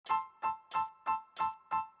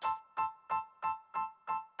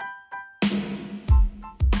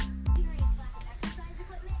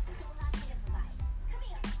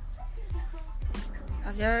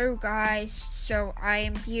Hello, guys. So I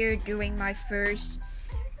am here doing my first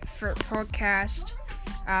podcast,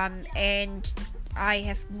 and I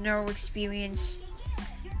have no experience.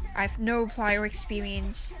 I have no prior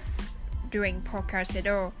experience doing podcasts at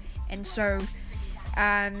all, and so,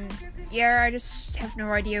 I just have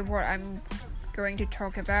no idea what I'm going to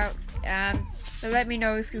talk about. But let me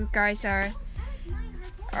know if you guys are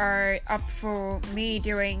up for me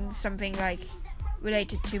doing something like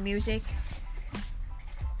related to music.